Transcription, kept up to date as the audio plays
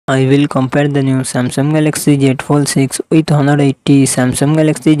I will compare the new Samsung Galaxy Z Fold 6 with Honor 80. Samsung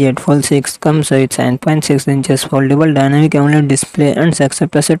Galaxy Z Fold 6 comes with 7.6 inches foldable dynamic AMOLED display and success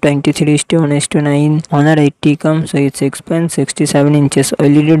ratio 23:1:9. Honor 80 comes with 6.67 inches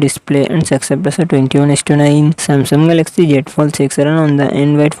OLED display and success ratio 21:9. Samsung Galaxy Z Fold 6 run on the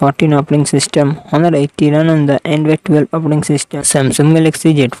Android 14 operating system. Honor 80 run on the Android 12 operating system. Samsung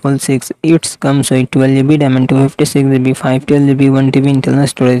Galaxy Z Fold 6 it comes with 12GB RAM and 256GB, 512GB, 1TB internal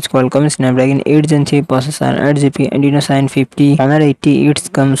storage. Qualcomm Snapdragon 8 Gen 3 processor, 8GB Adreno 750. Honor 80 it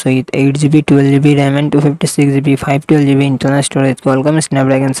comes with 8GB, 12GB RAM and 256GB, 512GB internal storage. Qualcomm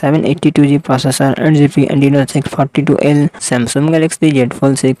Snapdragon 782G processor, 8GB Adreno 642L. Samsung Galaxy Z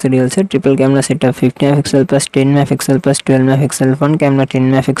Fold 6 real set triple camera setup, 50MP plus 10MP plus 12MP, front camera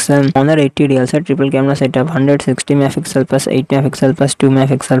 10MP. Honor 80 real set triple camera setup, 160MP plus 8MP plus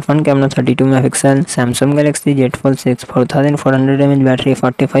 2MP, front camera 32MP. Samsung Galaxy Z Fold 6 4400mAh battery,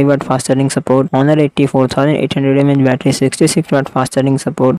 45W fast charging support. Honor 80 4800mAh battery, 66W fast charging support.